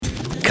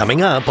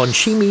Coming up on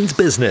She Means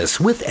Business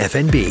with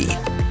FNB.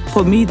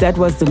 For me, that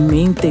was the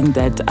main thing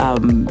that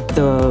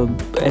the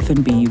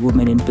FNB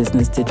Women in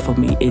Business did for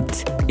me.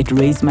 It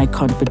raised my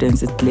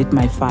confidence, it lit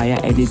my fire,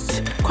 and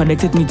it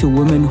connected me to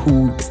women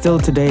who still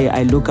today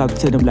I look up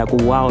to them like,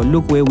 wow,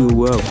 look where we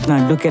were.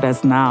 Now look at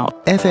us now.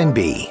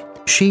 FNB.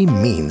 She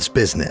Means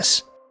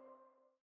Business.